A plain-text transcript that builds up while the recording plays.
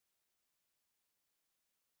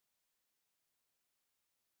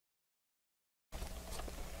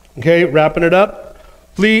Okay, wrapping it up.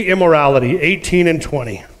 Flee immorality, 18 and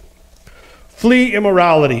 20. Flee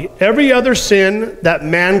immorality. Every other sin that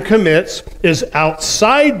man commits is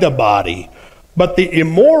outside the body, but the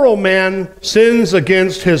immoral man sins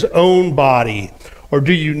against his own body. Or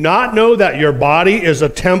do you not know that your body is a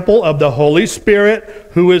temple of the Holy Spirit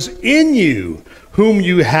who is in you, whom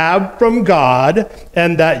you have from God,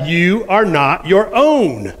 and that you are not your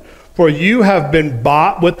own? For you have been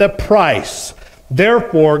bought with a price.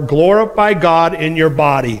 Therefore, glorify God in your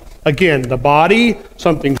body. Again, the body,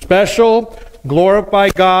 something special. Glorify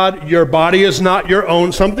God. Your body is not your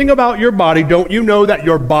own. Something about your body. Don't you know that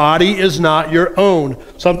your body is not your own?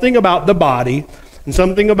 Something about the body. And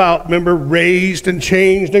something about, remember, raised and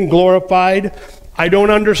changed and glorified. I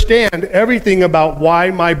don't understand everything about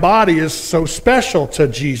why my body is so special to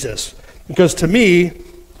Jesus. Because to me,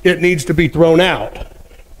 it needs to be thrown out.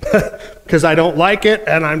 Because I don't like it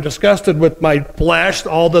and I'm disgusted with my flesh,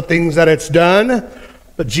 all the things that it's done.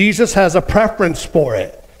 But Jesus has a preference for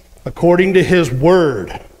it, according to his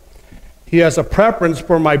word. He has a preference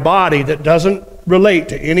for my body that doesn't relate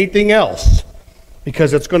to anything else,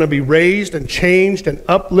 because it's going to be raised and changed and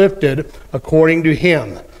uplifted according to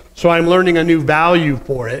him. So I'm learning a new value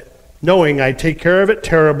for it, knowing I take care of it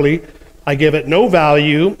terribly, I give it no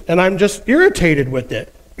value, and I'm just irritated with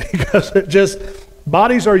it, because it just,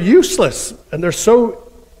 bodies are useless, and they're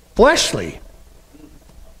so fleshly.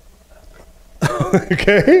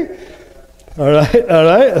 Okay? All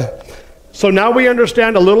right. So now we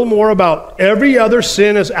understand a little more about every other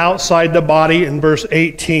sin is outside the body in verse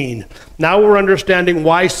 18. Now we're understanding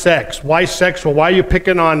why sex. Why sexual? Why are you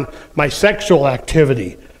picking on my sexual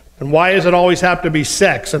activity? And why does it always have to be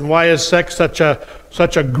sex? And why is sex such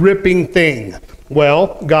a gripping thing?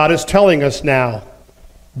 Well, God is telling us now,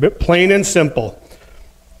 plain and simple.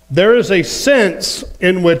 There is a sense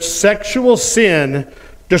in which sexual sin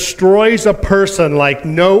destroys a person like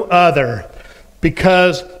no other,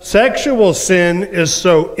 because sexual sin is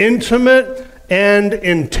so intimate and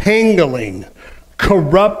entangling,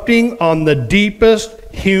 corrupting on the deepest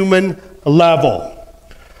human level.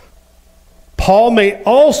 Paul may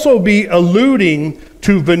also be alluding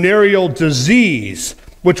to venereal disease,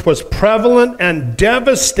 which was prevalent and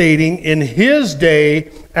devastating in his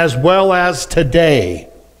day as well as today.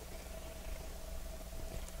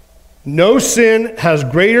 No sin has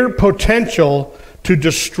greater potential to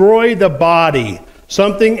destroy the body,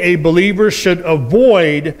 something a believer should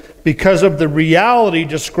avoid because of the reality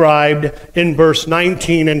described in verse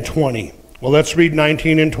 19 and 20. Well, let's read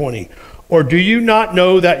 19 and 20. Or do you not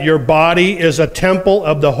know that your body is a temple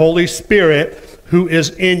of the Holy Spirit who is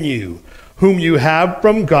in you, whom you have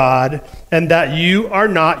from God, and that you are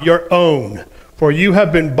not your own? For you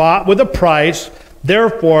have been bought with a price.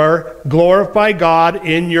 Therefore, glorify God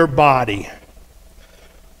in your body.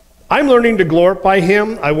 I'm learning to glorify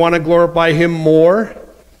him. I want to glorify him more.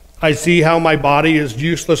 I see how my body is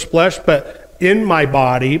useless flesh, but in my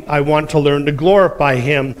body, I want to learn to glorify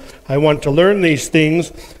him. I want to learn these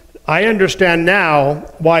things. I understand now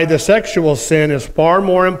why the sexual sin is far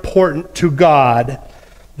more important to God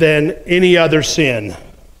than any other sin.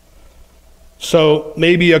 So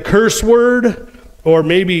maybe a curse word, or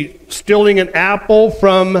maybe stealing an apple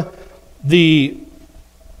from the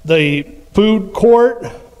food court,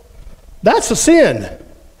 that's a sin.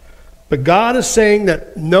 But God is saying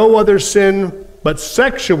that no other sin but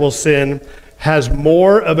sexual sin has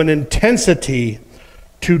more of an intensity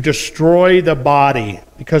to destroy the body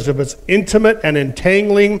because of its intimate and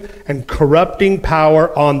entangling and corrupting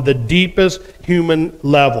power on the deepest human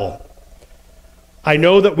level. I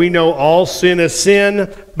know that we know all sin is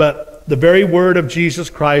sin, but the very word of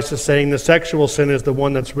Jesus Christ is saying the sexual sin is the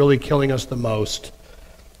one that's really killing us the most.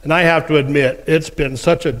 And I have to admit, it's been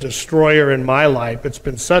such a destroyer in my life.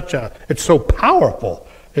 It's so powerful.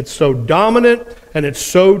 It's so dominant, and it's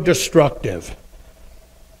so destructive.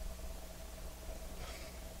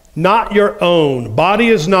 Not your own. Body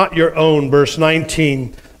is not your own. Verse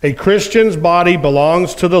 19. A Christian's body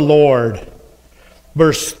belongs to the Lord.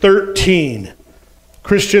 Verse 13.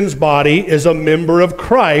 Christian's body is a member of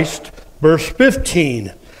Christ. Verse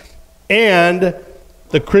 15. And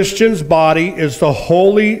the Christian's body is the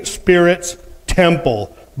Holy Spirit's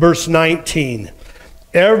temple. Verse 19.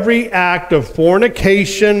 Every act of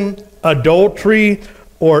fornication, adultery,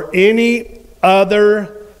 or any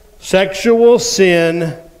other sexual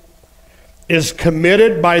sin is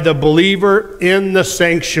committed by the believer in the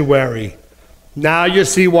sanctuary. Now you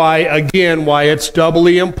see why it's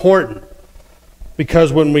doubly important.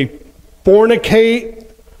 Because when we fornicate,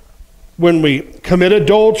 when we commit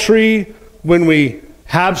adultery, when we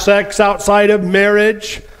have sex outside of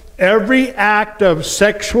marriage, every act of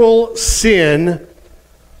sexual sin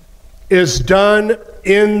is done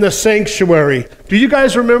in the sanctuary. Do you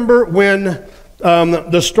guys remember when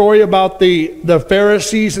the story about the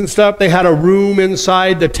Pharisees and stuff? They had a room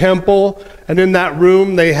inside the temple, and in that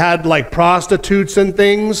room they had like prostitutes and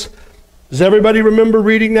things. Does everybody remember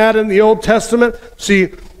reading that in the Old Testament? See,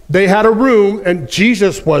 they had a room, and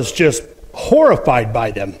Jesus was just horrified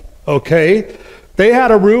by them, okay? They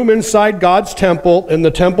had a room inside God's temple, in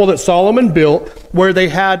the temple that Solomon built, where they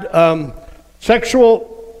had sexual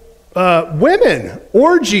women,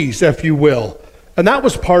 orgies, if you will. And that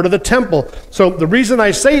was part of the temple. So the reason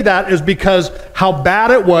I say that is because how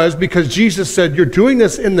bad it was, because Jesus said, you're doing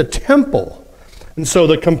this in the temple. And so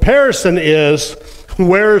the comparison is,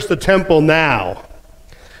 where is the temple now?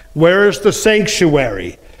 Where is the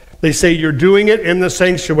sanctuary? They say you're doing it in the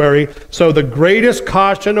sanctuary. So the greatest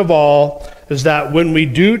caution of all is that when we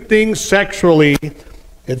do things sexually,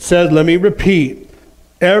 it says, let me repeat,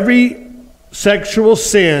 every sexual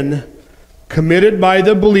sin committed by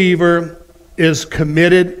the believer is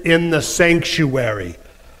committed in the sanctuary.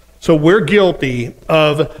 So we're guilty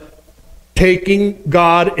of taking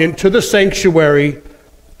God into the sanctuary.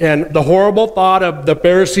 And the horrible thought of the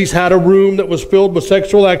Pharisees had a room that was filled with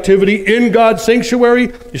sexual activity in God's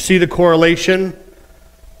sanctuary. You see the correlation?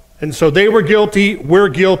 And so they were guilty, we're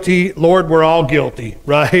guilty, Lord, we're all guilty,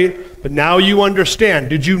 right? But now you understand.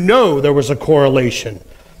 Did you know there was a correlation?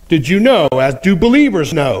 Did you know, as do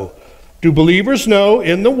believers know? Do believers know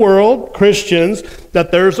in the world, Christians,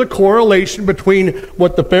 that there's a correlation between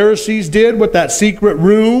what the Pharisees did with that secret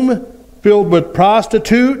room filled with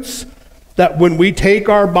prostitutes, that when we take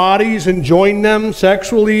our bodies and join them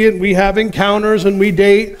sexually and we have encounters and we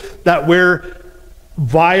date, that we're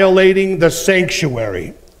violating the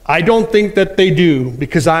sanctuary? I don't think that they do,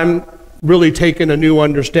 because I'm really taking a new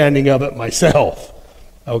understanding of it myself.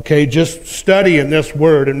 Okay, just studying this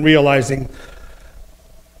word and realizing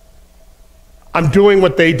I'm doing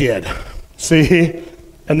what they did. See?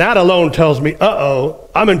 And that alone tells me, uh-oh,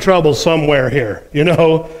 I'm in trouble somewhere here, you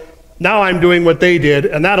know? Now I'm doing what they did,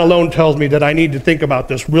 and that alone tells me that I need to think about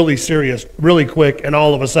this really serious, really quick, and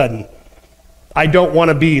all of a sudden, I don't want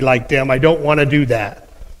to be like them. I don't want to do that.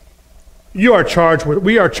 We are charged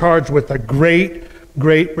with a great,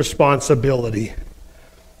 great responsibility.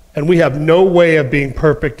 And we have no way of being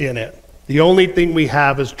perfect in it. The only thing we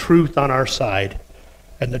have is truth on our side.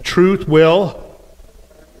 And the truth will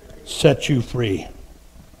set you free.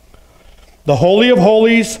 The Holy of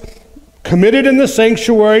Holies committed in the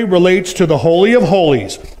sanctuary relates to the Holy of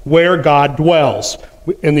Holies, where God dwells.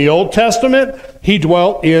 In the Old Testament, he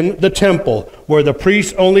dwelt in the temple, where the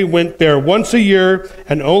priest only went there once a year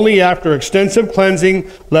and only after extensive cleansing,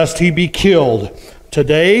 lest he be killed.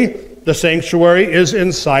 Today, the sanctuary is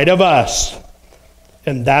inside of us.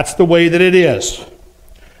 And that's the way that it is.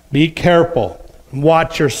 Be careful.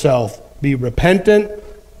 Watch yourself. Be repentant.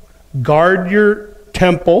 Guard your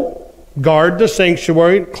temple. Guard the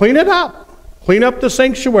sanctuary. Clean it up. Clean up the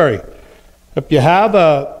sanctuary. If you have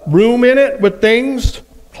a room in it with things,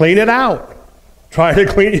 clean it out. Try to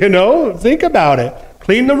clean, think about it.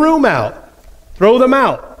 Clean the room out. Throw them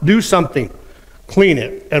out. Do something. Clean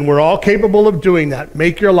it. And we're all capable of doing that.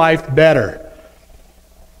 Make your life better.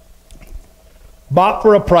 Bought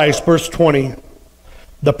for a price, verse 20.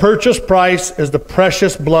 The purchase price is the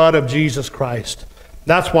precious blood of Jesus Christ.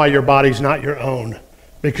 That's why your body's not your own,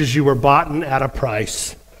 because you were bought at a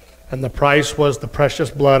price. And the price was the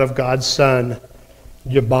precious blood of God's Son.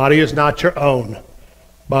 Your body is not your own.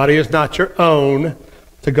 Body is not your own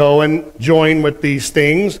to go and join with these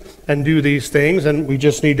things and do these things. And we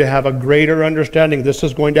just need to have a greater understanding. This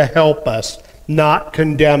is going to help us, not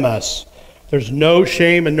condemn us. There's no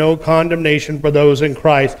shame and no condemnation for those in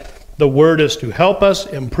Christ. The word is to help us,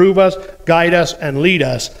 improve us, guide us, and lead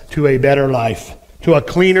us to a better life, to a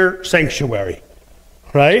cleaner sanctuary.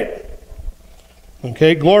 Right?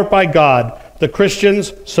 Okay, glorify God, the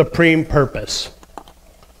Christian's supreme purpose.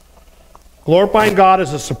 Glorifying God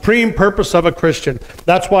is the supreme purpose of a Christian.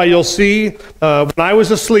 That's why you'll see when I was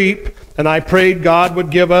asleep and I prayed God would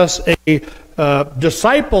give us a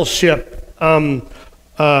discipleship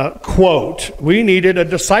quote. We needed a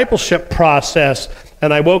discipleship process.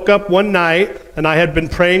 And I woke up one night, and I had been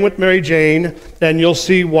praying with Mary Jane, and you'll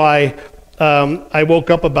see why. I woke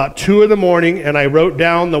up about 2 in the morning, and I wrote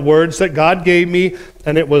down the words that God gave me,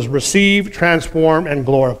 and it was receive, transform, and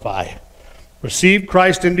glorify. Receive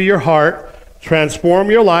Christ into your heart, transform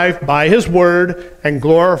your life by his word, and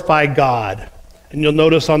glorify God. And you'll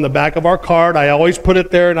notice on the back of our card, I always put it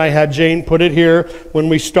there, and I had Jane put it here when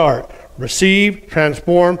we start. Receive,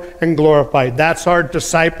 transform, and glorify. That's our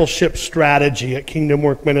discipleship strategy at Kingdom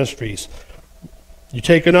Work Ministries. You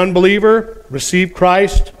take an unbeliever, receive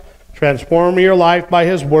Christ, transform your life by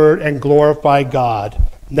his word, and glorify God.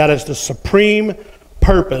 And that is the supreme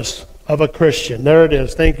purpose of a Christian. There it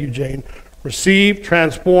is. Thank you, Jane. Receive,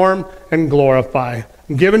 transform, and glorify.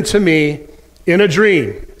 Given to me in a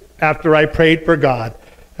dream after I prayed for God.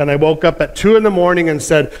 And I woke up at 2 in the morning and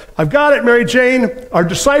said, I've got it, Mary Jane, our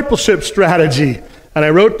discipleship strategy. And I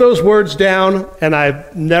wrote those words down, and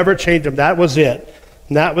I've never changed them. That was it.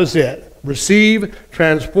 And that was it. Receive,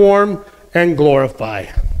 transform, and glorify.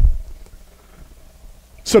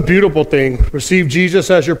 It's a beautiful thing. Receive Jesus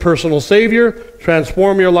as your personal Savior,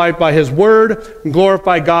 transform your life by his word, and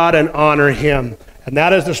glorify God and honor him. And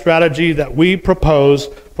that is the strategy that we propose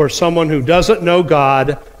for someone who doesn't know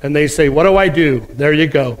God, and they say, what do I do? There you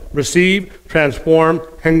go. Receive, transform,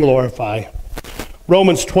 and glorify.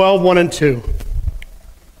 Romans 12, 1 and 2.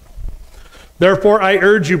 Therefore I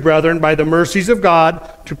urge you, brethren, by the mercies of God,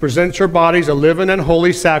 to present your bodies a living and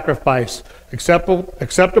holy sacrifice,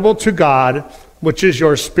 acceptable to God, which is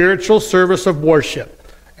your spiritual service of worship.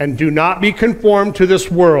 And do not be conformed to this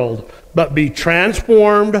world, but be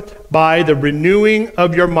transformed by the renewing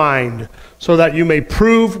of your mind, so that you may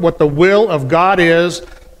prove what the will of God is,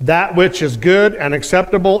 that which is good and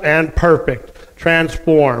acceptable and perfect.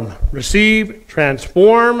 Transform. Receive,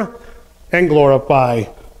 transform, and glorify.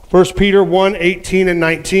 1 Peter 1, 18 and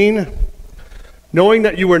 19. Knowing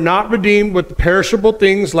that you were not redeemed with perishable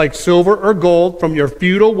things like silver or gold from your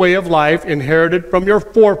futile way of life inherited from your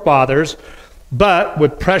forefathers, but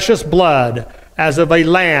with precious blood, as of a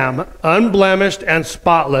lamb, unblemished and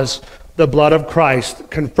spotless, the blood of Christ,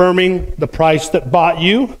 confirming the price that bought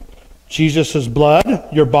you, Jesus' blood.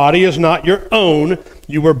 Your body is not your own.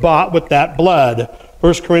 You were bought with that blood.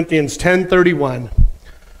 1 Corinthians 10:31.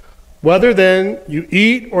 Whether then you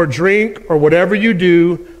eat or drink or whatever you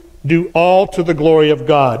do, do all to the glory of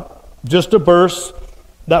God. Just a verse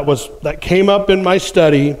that came up in my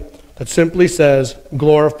study that simply says,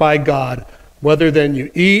 glorify God. Whether then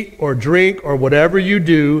you eat or drink or whatever you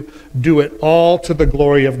do, do it all to the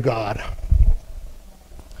glory of God.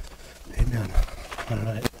 Amen. All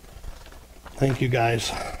right. Thank you,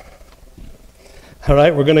 guys. All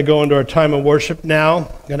right, we're going to go into our time of worship now.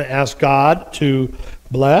 I'm going to ask God to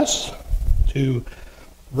bless, to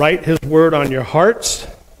write his word on your hearts,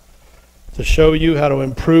 to show you how to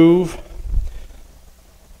improve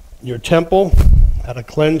your temple, how to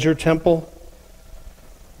cleanse your temple.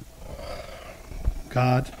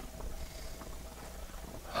 God,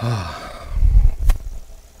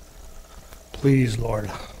 please, Lord,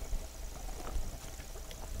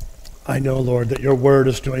 I know, Lord, that your word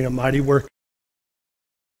is doing a mighty work